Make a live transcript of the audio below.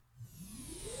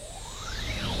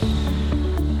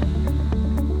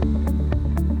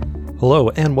Hello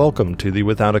and welcome to the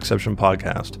Without Exception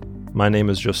podcast. My name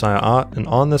is Josiah Ott, and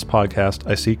on this podcast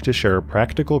I seek to share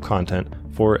practical content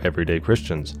for everyday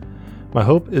Christians. My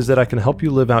hope is that I can help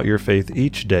you live out your faith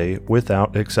each day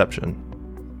without exception.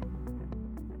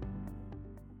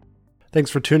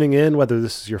 Thanks for tuning in, whether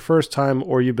this is your first time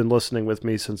or you've been listening with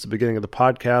me since the beginning of the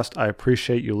podcast. I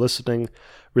appreciate you listening.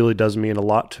 Really does mean a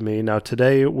lot to me. Now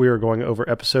today we are going over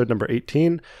episode number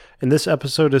 18, and this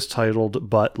episode is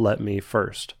titled, But Let Me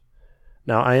First.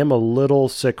 Now, I am a little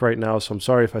sick right now, so I'm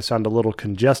sorry if I sound a little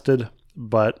congested,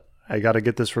 but I got to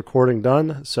get this recording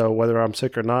done. So whether I'm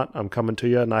sick or not, I'm coming to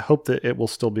you, and I hope that it will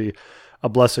still be a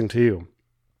blessing to you.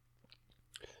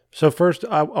 So first,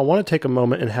 I want to take a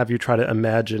moment and have you try to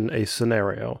imagine a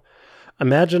scenario.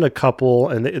 Imagine a couple,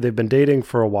 and they've been dating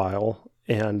for a while,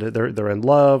 and they're in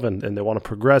love, and they want to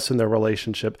progress in their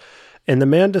relationship. And the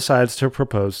man decides to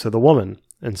propose to the woman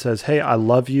and says, "Hey, I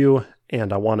love you,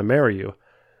 and I want to marry you.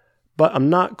 But I'm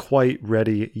not quite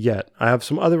ready yet. I have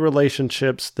some other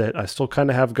relationships that I still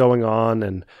kind of have going on,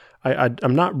 and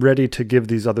I'm not ready to give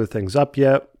these other things up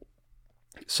yet.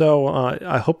 So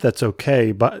I hope that's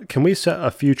okay, but can we set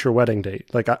a future wedding date?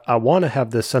 Like, I want to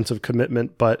have this sense of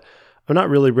commitment, but I'm not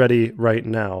really ready right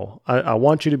now. I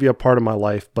want you to be a part of my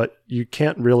life, but you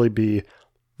can't really be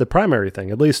the primary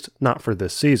thing, at least not for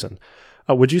this season.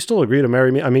 Would you still agree to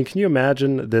marry me?" I mean, can you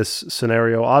imagine this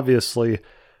scenario? Obviously,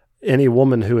 any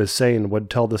woman who is sane would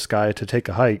tell this guy to take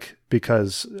a hike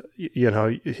because, he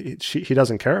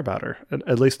doesn't care about her,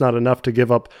 at least not enough to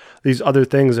give up these other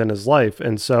things in his life.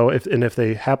 And so if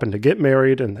they happen to get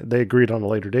married and they agreed on a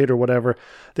later date or whatever,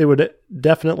 they would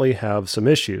definitely have some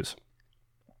issues.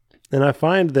 And I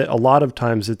find that a lot of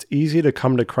times it's easy to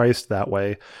come to Christ that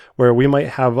way, where we might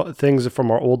have things from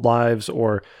our old lives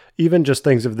or even just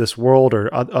things of this world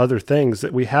or other things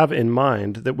that we have in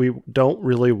mind that we don't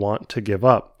really want to give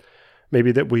up.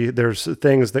 Maybe that there's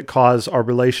things that cause our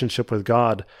relationship with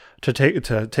God to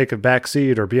take a back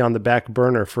seat or be on the back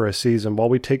burner for a season while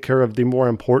we take care of the more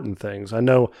important things. I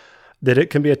know that it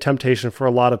can be a temptation for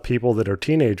a lot of people that are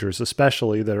teenagers,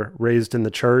 especially that are raised in the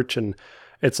church. And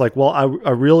it's like, well, I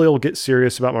really will get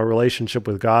serious about my relationship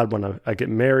with God when I get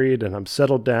married and I'm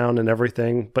settled down and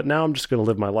everything, but now I'm just going to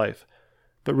live my life.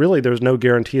 But really, there's no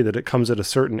guarantee that it comes at a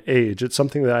certain age. It's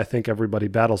something that I think everybody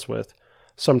battles with.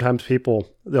 Sometimes people,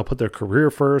 they'll put their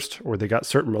career first, or they got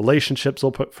certain relationships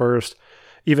they'll put first,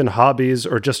 even hobbies,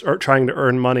 or just trying to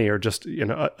earn money, or just,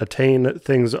 attain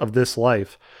things of this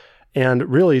life. And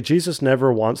really, Jesus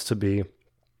never wants to be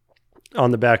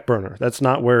on the back burner. That's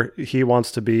not where he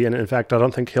wants to be. And in fact, I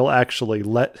don't think he'll actually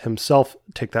let himself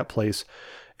take that place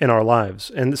in our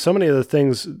lives. And so many of the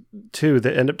things, too,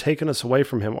 that end up taking us away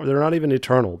from him, they're not even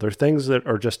eternal. They're things that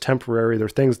are just temporary. They're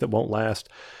things that won't last.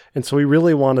 And so we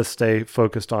really want to stay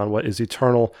focused on what is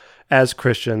eternal as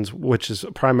Christians, which is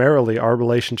primarily our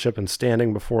relationship and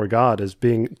standing before God as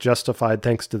being justified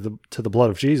thanks to the blood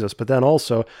of Jesus. But then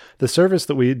also the service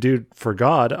that we do for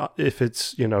God, if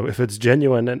it's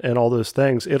genuine and all those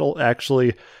things, it'll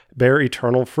actually bear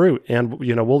eternal fruit. And,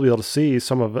 we'll be able to see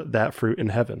some of that fruit in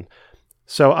heaven.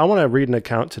 So I want to read an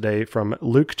account today from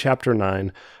Luke chapter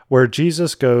 9, where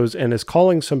Jesus goes and is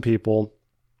calling some people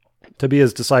to be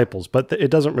his disciples, but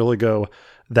it doesn't really go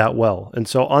that well. And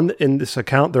so in this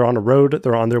account, they're on a road,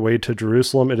 they're on their way to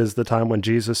Jerusalem. It is the time when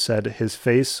Jesus said his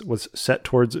face was set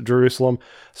towards Jerusalem.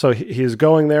 So he is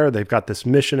going there. They've got this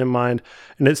mission in mind.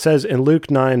 And it says in Luke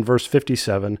 9, verse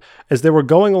 57, as they were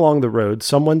going along the road,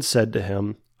 someone said to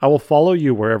him, "I will follow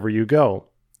you wherever you go."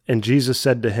 And Jesus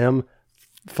said to him,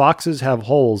 "Foxes have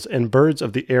holes and birds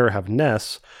of the air have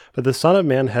nests, but the Son of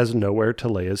Man has nowhere to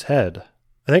lay his head."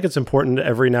 I think it's important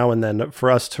every now and then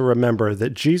for us to remember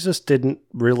that Jesus didn't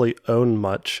really own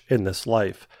much in this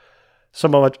life.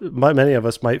 Many of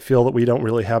us might feel that we don't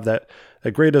really have the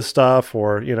greatest stuff,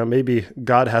 or, maybe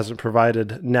God hasn't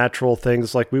provided natural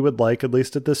things like we would like, at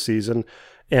least at this season,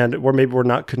 or maybe we're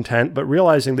not content, but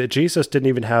realizing that Jesus didn't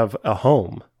even have a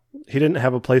home. He didn't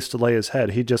have a place to lay his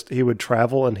head. He would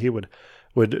travel, and he would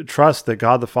trust that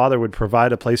God the Father would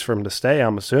provide a place for him to stay,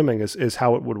 I'm assuming is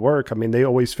how it would work. I mean, they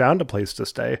always found a place to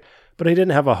stay, but he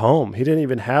didn't have a home. He didn't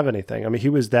even have anything. I mean, he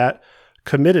was that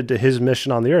committed to his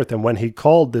mission on the earth. And when he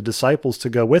called the disciples to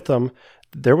go with him,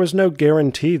 there was no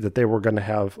guarantee that they were going to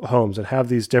have homes and have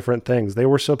these different things. They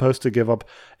were supposed to give up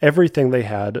everything they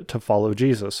had to follow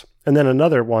Jesus. And then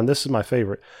another one, this is my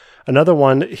favorite. Another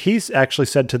one, he's actually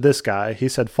said to this guy, he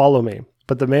said, "Follow me."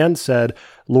 But the man said,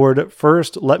 "Lord,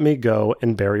 first let me go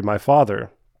and bury my father."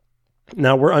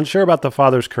 Now, we're unsure about the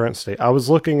father's current state. I was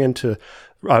looking into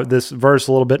this verse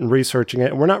a little bit and researching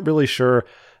it, and we're not really sure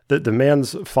that the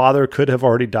man's father could have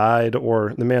already died,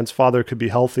 or the man's father could be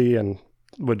healthy and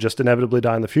would just inevitably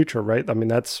die in the future, right? I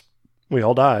mean, we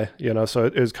all die, so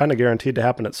it was kind of guaranteed to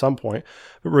happen at some point.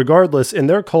 But regardless, in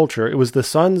their culture, it was the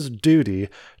son's duty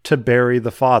to bury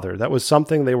the father. That was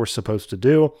something they were supposed to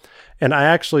do. And I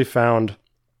actually found,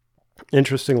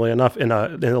 interestingly enough, in a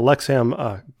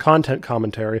Lexham content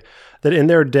commentary, that in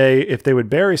their day, if they would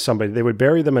bury somebody, they would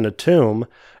bury them in a tomb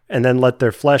and then let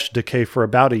their flesh decay for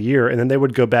about a year, and then they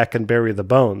would go back and bury the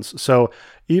bones. So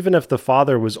even if the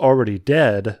father was already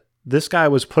dead, this guy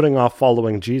was putting off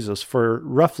following Jesus for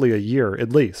roughly a year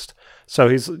at least. So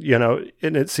he's, and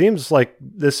it seems like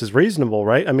this is reasonable,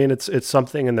 right? I mean, it's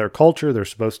something in their culture they're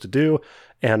supposed to do,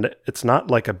 and it's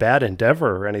not like a bad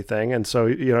endeavor or anything. And so,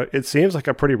 it seems like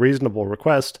a pretty reasonable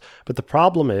request. But the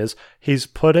problem is he's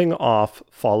putting off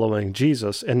following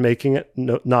Jesus and making it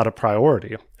not a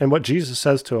priority. And what Jesus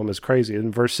says to him is crazy.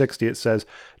 In verse 60, it says,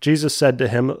 Jesus said to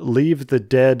him, "Leave the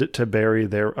dead to bury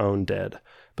their own dead.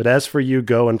 But as for you,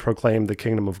 go and proclaim the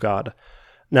kingdom of God."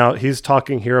 Now, he's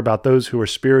talking here about those who are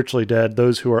spiritually dead,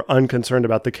 those who are unconcerned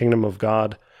about the kingdom of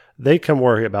God. They can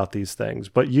worry about these things.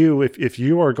 But you, if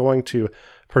you are going to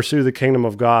pursue the kingdom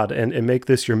of God and make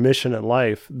this your mission in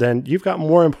life, then you've got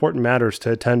more important matters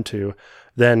to attend to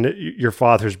than your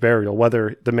father's burial.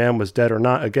 Whether the man was dead or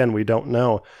not, again, we don't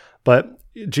know. But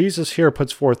Jesus here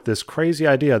puts forth this crazy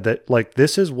idea that, like,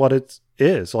 this is what it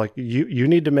is. Like, you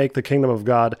need to make the kingdom of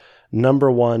God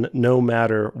number one, no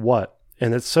matter what.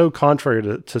 And it's so contrary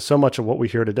to so much of what we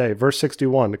hear today. Verse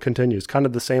 61 continues, kind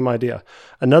of the same idea.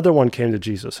 Another one came to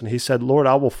Jesus, and he said, "Lord,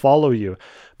 I will follow you,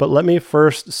 but let me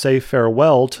first say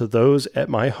farewell to those at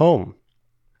my home."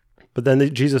 But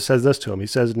then Jesus says this to him. He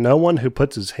says, "No one who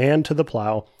puts his hand to the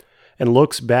plow and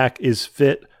looks back is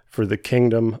fit for the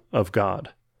kingdom of God."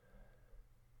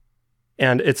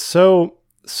 And it's so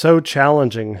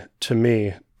challenging to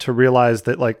me to realize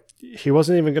that, like, he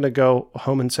wasn't even going to go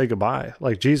home and say goodbye.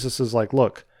 Like, Jesus is like,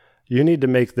 look, you need to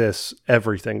make this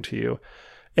everything to you.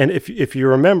 And if you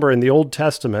remember in the Old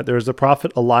Testament, there's the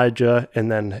prophet Elijah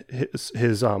and then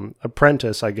his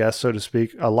apprentice, I guess, so to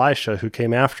speak, Elisha, who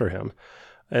came after him.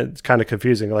 And it's kind of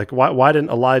confusing. Like, why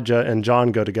didn't Elijah and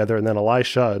John go together and then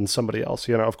Elisha and somebody else?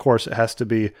 Of course, it has to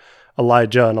be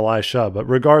Elijah and Elisha. But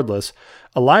regardless,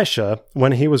 Elisha,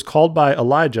 when he was called by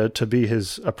Elijah to be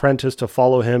his apprentice, to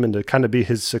follow him and to kind of be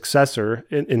his successor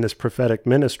in this prophetic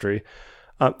ministry,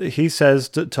 he says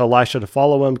to Elisha to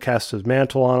follow him, cast his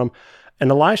mantle on him.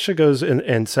 And Elisha goes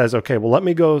and says, "Okay, well, let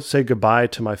me go say goodbye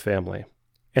to my family."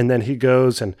 And then he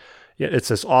goes, and it's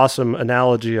this awesome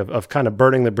analogy of kind of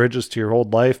burning the bridges to your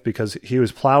old life, because he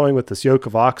was plowing with this yoke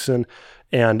of oxen,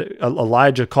 and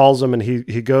Elijah calls him, and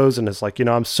he goes and is like,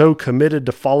 "I'm so committed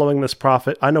to following this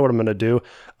prophet. I know what I'm going to do.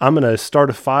 I'm going to start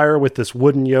a fire with this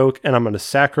wooden yoke, and I'm going to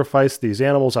sacrifice these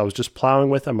animals I was just plowing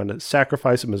with. I'm going to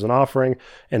sacrifice them as an offering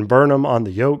and burn them on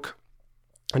the yoke."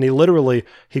 And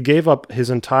he gave up his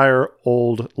entire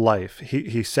old life.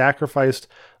 He sacrificed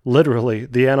literally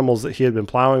the animals that he had been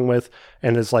plowing with,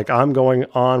 and is like, "I'm going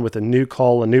on with a new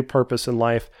call, a new purpose in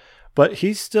life." But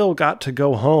he still got to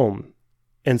go home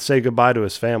and say goodbye to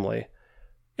his family.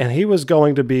 And he was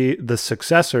going to be the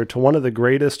successor to one of the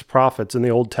greatest prophets in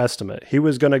the Old Testament. He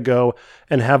was going to go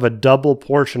and have a double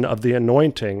portion of the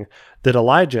anointing that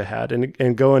Elijah had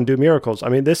and go and do miracles. I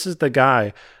mean, this is the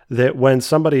guy that when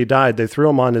somebody died, they threw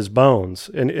him on his bones,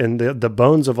 and the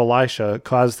bones of Elisha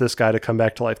caused this guy to come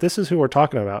back to life. This is who we're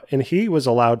talking about. And he was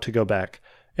allowed to go back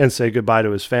and say goodbye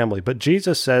to his family. But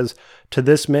Jesus says to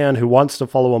this man who wants to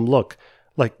follow him, look,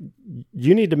 like,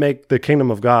 you need to make the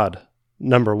kingdom of God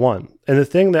number one. And the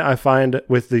thing that I find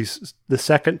with the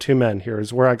second two men here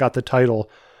is where I got the title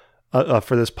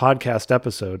for this podcast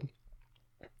episode,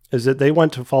 is that they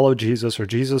went to follow Jesus, or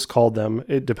Jesus called them,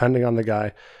 depending on the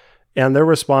guy. And their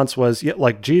response was, "Yeah,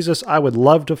 like, Jesus, I would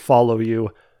love to follow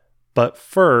you, but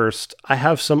first I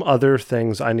have some other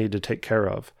things I need to take care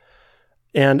of."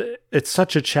 And it's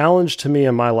such a challenge to me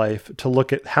in my life to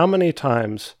look at how many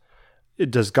times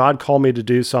does God call me to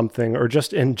do something, or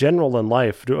just in general in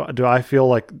life, do I feel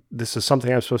like this is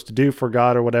something I'm supposed to do for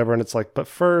God or whatever? And it's like, but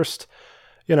first,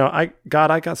 I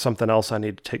got something else I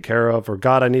need to take care of, or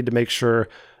God, I need to make sure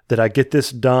that I get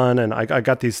this done, and I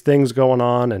got these things going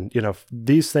on, and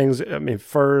these things, I mean,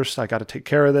 first I got to take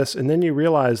care of this. And then you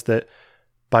realize that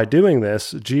by doing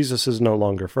this, Jesus is no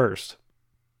longer first.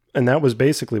 And that was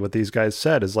basically what these guys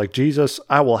said, is like, "Jesus,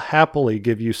 I will happily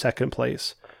give you second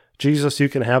place. Jesus, you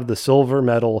can have the silver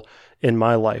medal in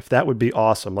my life. That would be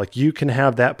awesome. Like, you can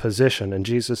have that position." And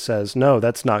Jesus says, "No,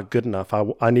 that's not good enough.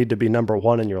 I need to be number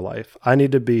one in your life. I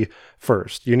need to be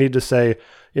first. You need to say,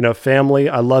 family,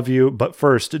 I love you, but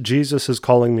first, Jesus is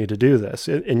calling me to do this."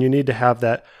 And you need to have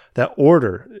that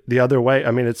order the other way. I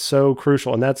mean, it's so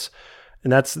crucial. And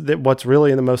And that's what's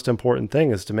really the most important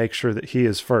thing, is to make sure that he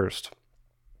is first.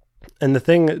 And the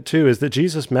thing too is that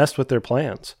Jesus messed with their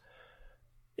plans.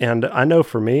 And I know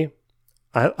for me,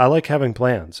 I like having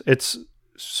plans. It's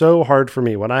so hard for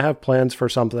me when I have plans for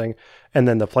something and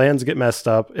then the plans get messed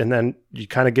up, and then you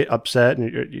kind of get upset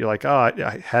and you're like, oh,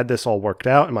 I had this all worked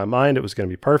out in my mind. It was going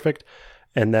to be perfect.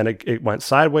 And then it went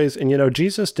sideways. And,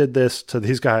 Jesus did this to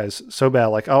these guys so bad,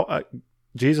 like,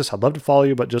 Jesus, I'd love to follow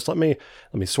you, but just let me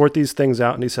sort these things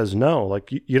out. And he says, no, like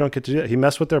you don't get to do that. He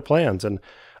messed with their plans. And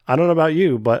I don't know about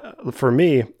you, but for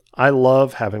me, I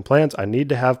love having plans. I need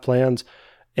to have plans.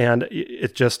 And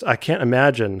it just, I can't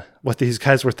imagine what these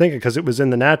guys were thinking, because it was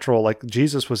in the natural. Like,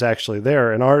 Jesus was actually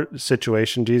there. In our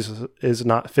situation, Jesus is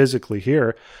not physically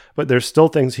here, but there's still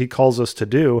things he calls us to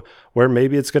do where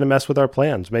maybe it's going to mess with our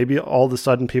plans. Maybe all of a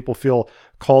sudden people feel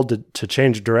called to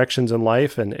change directions in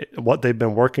life, and what they've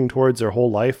been working towards their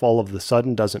whole life all of a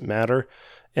sudden doesn't matter.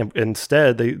 And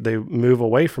instead they move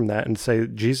away from that and say,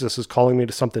 Jesus is calling me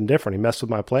to something different. He messed with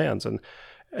my plans. And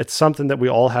it's something that we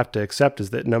all have to accept, is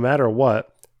that no matter what,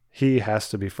 he has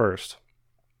to be first.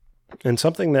 And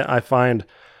something that I find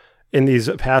in these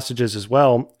passages as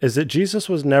well is that Jesus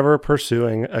was never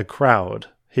pursuing a crowd.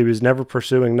 He was never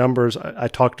pursuing numbers. I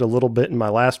talked a little bit in my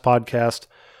last podcast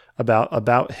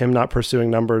about him not pursuing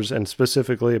numbers, and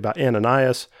specifically about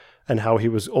Ananias and how he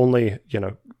was only,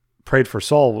 prayed for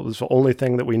Saul. It was the only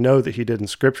thing that we know that he did in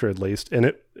Scripture, at least.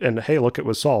 And hey, look, it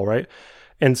was Saul, right?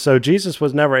 And so Jesus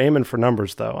was never aiming for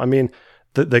numbers, though. I mean,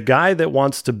 the guy that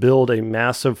wants to build a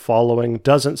massive following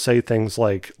doesn't say things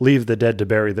like, leave the dead to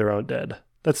bury their own dead.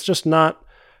 That's just not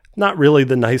really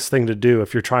the nice thing to do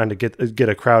if you're trying to get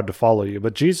a crowd to follow you.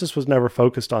 But Jesus was never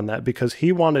focused on that, because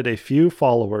he wanted a few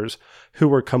followers who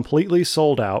were completely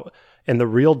sold out and the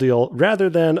real deal, rather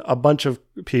than a bunch of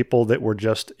people that were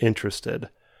just interested.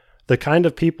 The kind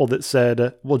of people that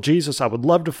said, well, Jesus, I would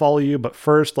love to follow you, but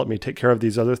first let me take care of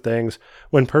these other things.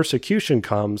 When persecution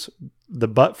comes, the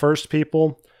but first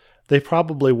people, they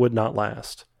probably would not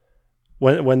last.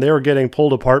 When they were getting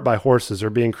pulled apart by horses or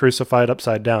being crucified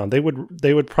upside down, they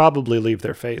would probably leave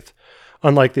their faith.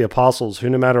 Unlike the apostles, who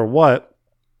no matter what,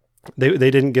 they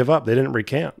didn't give up. They didn't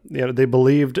recant. They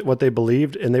believed what they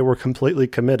believed, and they were completely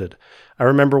committed. I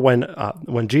remember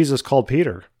when Jesus called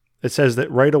Peter, it says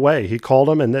that right away he called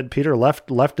him, and then Peter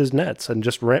left his nets and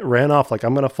just ran off like,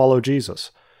 I'm going to follow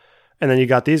Jesus. And then you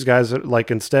got these guys that, like,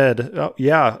 instead, oh,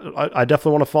 yeah, I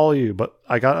definitely want to follow you, but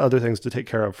I got other things to take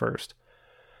care of first.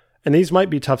 And these might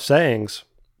be tough sayings,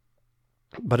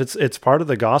 but it's part of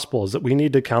the gospel, is that we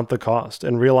need to count the cost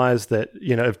and realize that,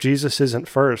 if Jesus isn't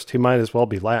first, he might as well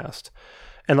be last.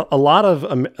 And a lot of,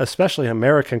 especially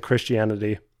American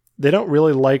Christianity, they don't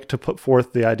really like to put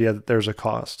forth the idea that there's a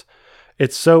cost.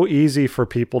 It's so easy for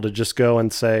people to just go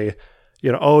and say,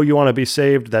 oh, you want to be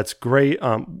saved? That's great.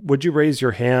 Would you raise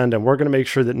your hand? And we're going to make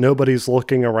sure that nobody's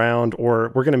looking around,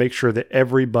 or we're going to make sure that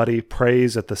everybody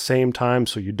prays at the same time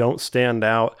so you don't stand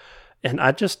out. And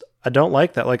I don't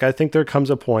like that. Like, I think there comes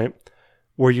a point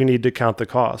where you need to count the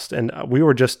cost. And we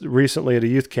were just recently at a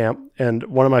youth camp, and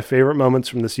one of my favorite moments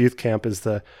from this youth camp is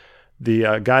the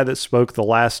guy that spoke the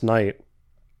last night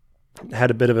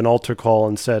had a bit of an altar call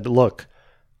and said, look,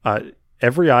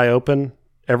 every eye open,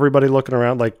 everybody looking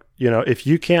around, like, if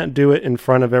you can't do it in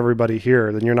front of everybody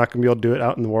here, then you're not going to be able to do it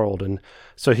out in the world. And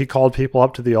so he called people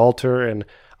up to the altar, and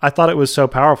I thought it was so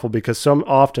powerful, because so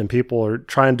often people are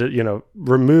trying to,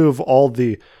 remove all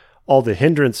the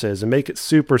hindrances and make it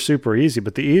super, super easy.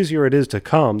 But the easier it is to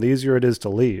come, the easier it is to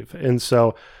leave. And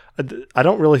so I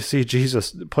don't really see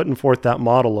Jesus putting forth that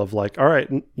model of like, all right,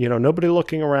 nobody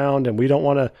looking around, and we don't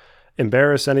want to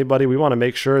embarrass anybody. We want to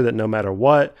make sure that no matter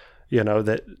what,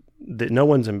 that no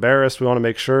one's embarrassed. We want to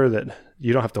make sure that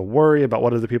you don't have to worry about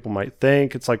what other people might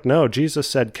think. It's like, no, Jesus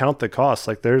said, count the cost.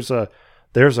 Like, there's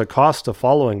a cost to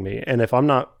following me. And if I'm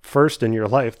not first in your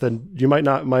life, then you might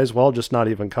as well just not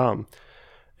even come.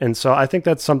 And so I think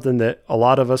that's something that a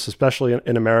lot of us, especially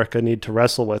in America, need to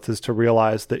wrestle with, is to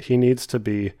realize that he needs to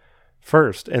be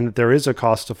first, and that there is a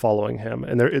cost to following him.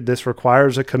 And this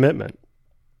requires a commitment.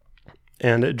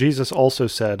 And Jesus also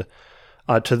said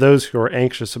to those who are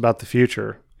anxious about the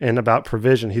future and about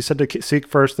provision, he said to seek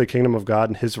first the kingdom of God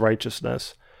and his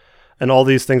righteousness, and all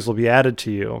these things will be added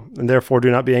to you. And therefore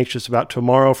do not be anxious about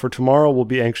tomorrow, for tomorrow will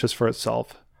be anxious for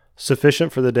itself.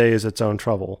 Sufficient for the day is its own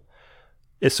trouble.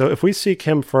 So if we seek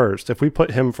him first, if we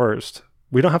put him first,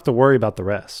 we don't have to worry about the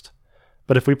rest.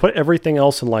 But if we put everything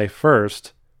else in life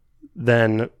first,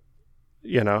 then,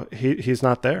 he's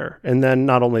not there. And then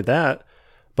not only that,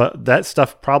 but that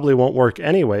stuff probably won't work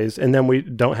anyways, and then we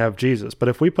don't have Jesus. But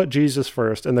if we put Jesus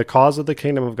first and the cause of the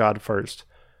kingdom of God first,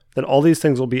 then all these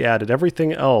things will be added.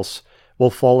 Everything else will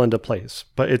fall into place.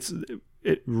 But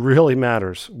it really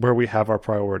matters where we have our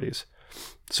priorities.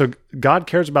 So God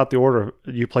cares about the order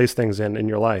you place things in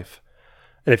your life.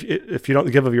 And if you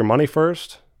don't give of your money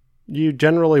first, you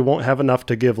generally won't have enough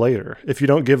to give later. If you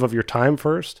don't give of your time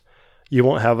first, you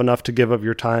won't have enough to give of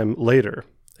your time later.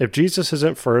 If Jesus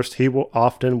isn't first, he will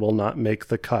not make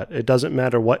the cut. It doesn't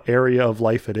matter what area of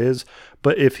life it is,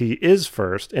 but if he is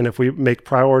first, and if we make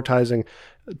prioritizing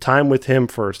time with him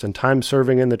first and time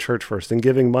serving in the church first and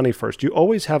giving money first, you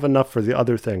always have enough for the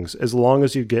other things as long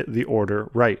as you get the order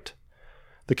right.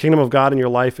 The kingdom of God in your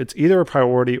life, it's either a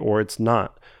priority or it's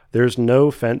not. There's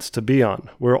no fence to be on.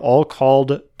 We're all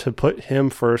called to put him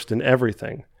first in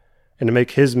everything and to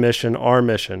make his mission our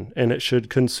mission, and it should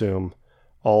consume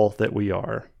all that we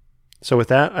are. So with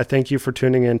that, I thank you for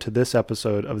tuning in to this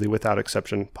episode of the Without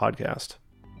Exception podcast.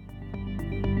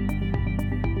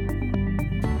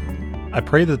 I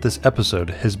pray that this episode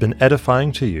has been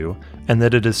edifying to you and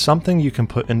that it is something you can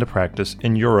put into practice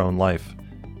in your own life.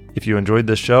 If you enjoyed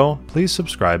this show, please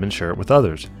subscribe and share it with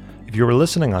others. If you are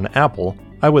listening on Apple,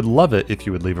 I would love it if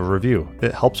you would leave a review.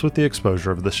 It helps with the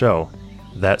exposure of the show.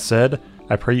 That said,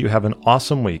 I pray you have an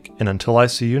awesome week, and until I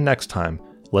see you next time,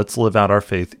 let's live out our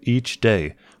faith each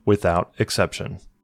day without exception.